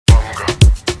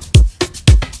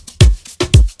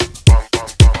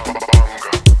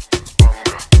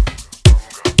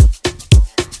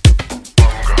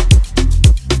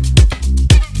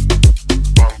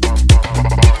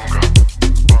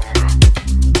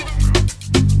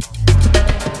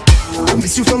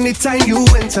miss you from the time you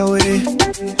went away.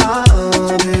 Ah,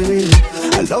 baby,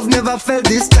 our love never felt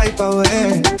this type of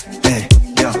way. Hey,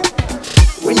 yeah.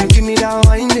 When you give me that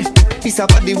wine, it's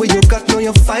about the way you got no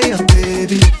your fire,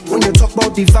 baby. When you talk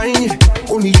about divine,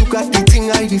 only you got the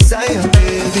thing I desire,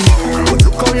 baby. But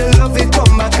look how you love it,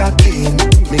 come back again.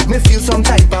 Make me feel some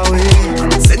type of way.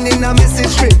 Sending a message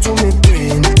straight to me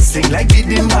brain. Sing like it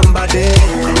in Banga day.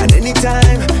 And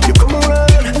anytime you come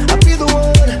around, I'll be the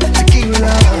one to keep you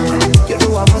love. You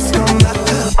know I must come back.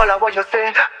 All I want you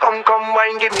say, come,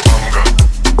 wine, give me.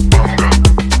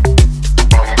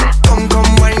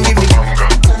 Come, wine, give me.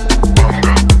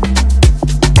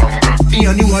 Me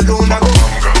and you alone, I go.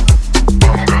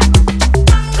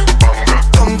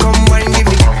 Come, wine, give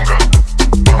me.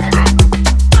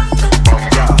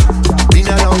 Yeah, been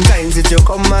a long time since you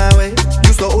come my way.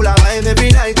 Used to hold a vibe every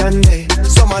night and day.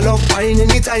 Summer love wine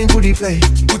anytime to the play.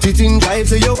 Put it in vibe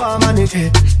so you are manage.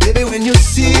 Baby, when you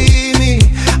see me,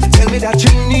 tell me that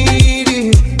you need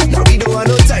it. Now we don't want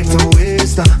no time to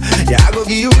waste. Yeah, I go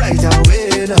give you right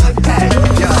away now. Hey,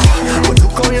 yeah, but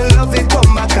look how you love it,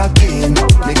 come back again.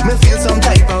 Make me feel some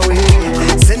type of way.